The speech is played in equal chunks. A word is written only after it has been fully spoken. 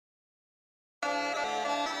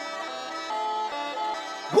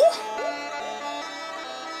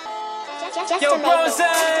Yo,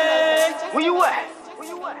 Bagzy! Where you at?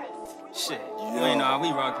 Shit, you ain't know how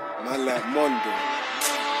we rock. Man like Mondo.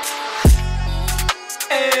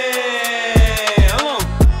 Hey, hold on.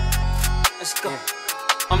 Let's go.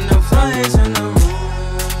 I'm the flyest in the room.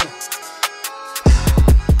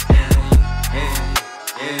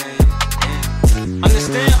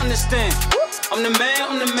 Understand. I'm the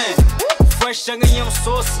man. Fresh, young, and young,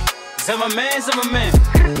 saucy. Zara man.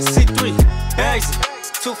 C3, Bagzy,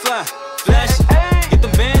 too fly, flashy. Get the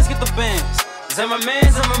bands. Zara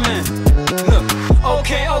man. Look,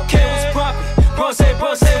 okay, what's poppin'? Brose,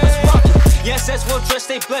 what's rockin'? Yes, that's well dressed,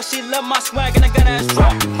 they blessed. She love my swag and I got ass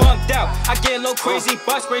drop. Bumped out, I get a little crazy.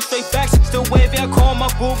 Box spray straight backs, still wavy. I call my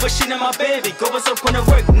boo, but she not my baby. Go what's up on the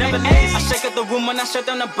work, never lazy. I shake up the room when I shut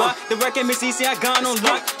down the block. The record is easy, I got on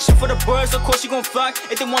lock. Shit for the birds, of course she gon' flock.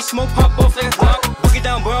 If they want smoke, pop off like a clock. Boogie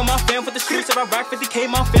down, bro, my fam for the streets. If I rock 50K,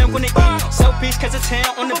 my fam when they eat. Sell peach, catch a tan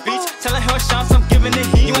on the beach. Telling her shots, I'm giving it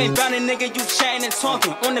heat. You ain't bout it, nigga, you chatting and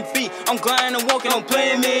talking. On the beat, I'm gliding and walking. Don't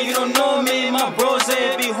play me, you don't know me. My bros,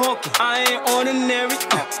 they be hawking. I ain't ordinary,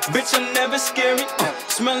 bitch, I'm never scary.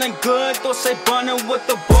 Smelling good, don't say burning with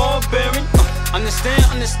the ball bearing. Understand.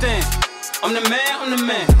 I'm the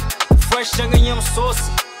man. Fresh, young, and young,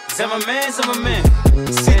 saucy. Zara man.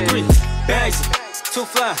 C3, Bagzy, too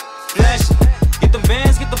fly, flashy. Get the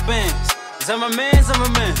bands. Zara man.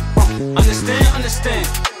 Understand.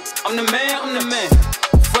 I'm the man.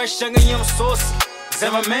 Fresh, young, and young, saucy.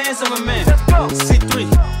 Zara man. C3,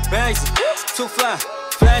 Bagzy, too fly,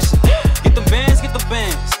 flashy. Get the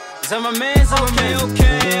bands. Zara man.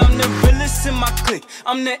 Okay, I'm the realest in my clique.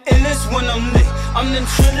 I'm the illest when I'm lit. I'm the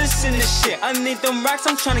trillest in this shit. I need them racks,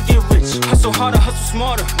 I'm tryna get rich. Hustle harder, hustle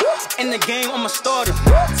smarter. In the game, I'm a starter.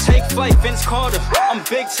 Take flight, Vince Carter. I'm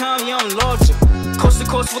big time, yeah, I'm larger. Coast to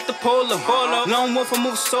coast with the polo. Lone wolf, I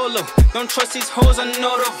move solo. Don't trust these hoes, I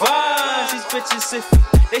know the vibes. These bitches iffy.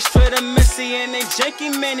 They straight up messy and they janky,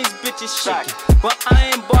 man, these bitches shaky. But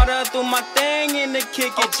I ain't bought her, do my thing and they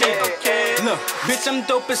kick it, okay. Look, bitch, I'm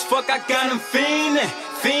dope as fuck, I got them fiendin'.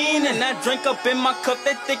 I drink up in my cup,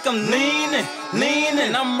 they think I'm leaning.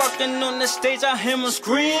 I'm working on the stage, I hear them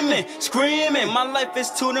screaming. My life is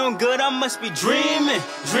too damn good, I must be dreaming.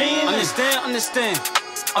 Understand.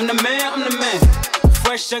 I'm the man.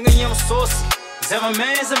 Fresh, young, and young, saucy. Zara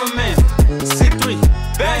man. C3,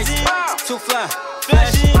 Bagzy, too fly,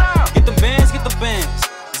 flashy. Get the bands.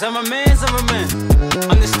 Zara man.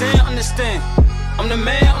 Understand. I'm the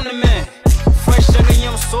man. Fresh, young, and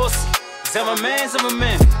young, saucy. Zara man.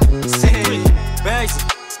 C3, Bagzy,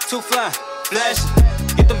 too fly, flashy.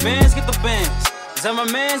 Get the bands. Zara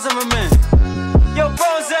man. Yo,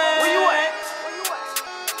 Bagzy, Where you at?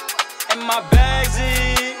 Inmybagzy.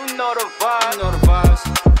 You know the vibe.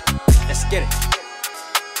 Let's get it.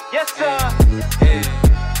 Yes, sir.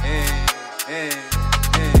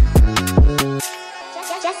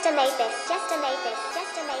 Just to make this.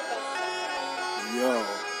 Yo,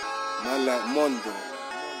 man like Mondo.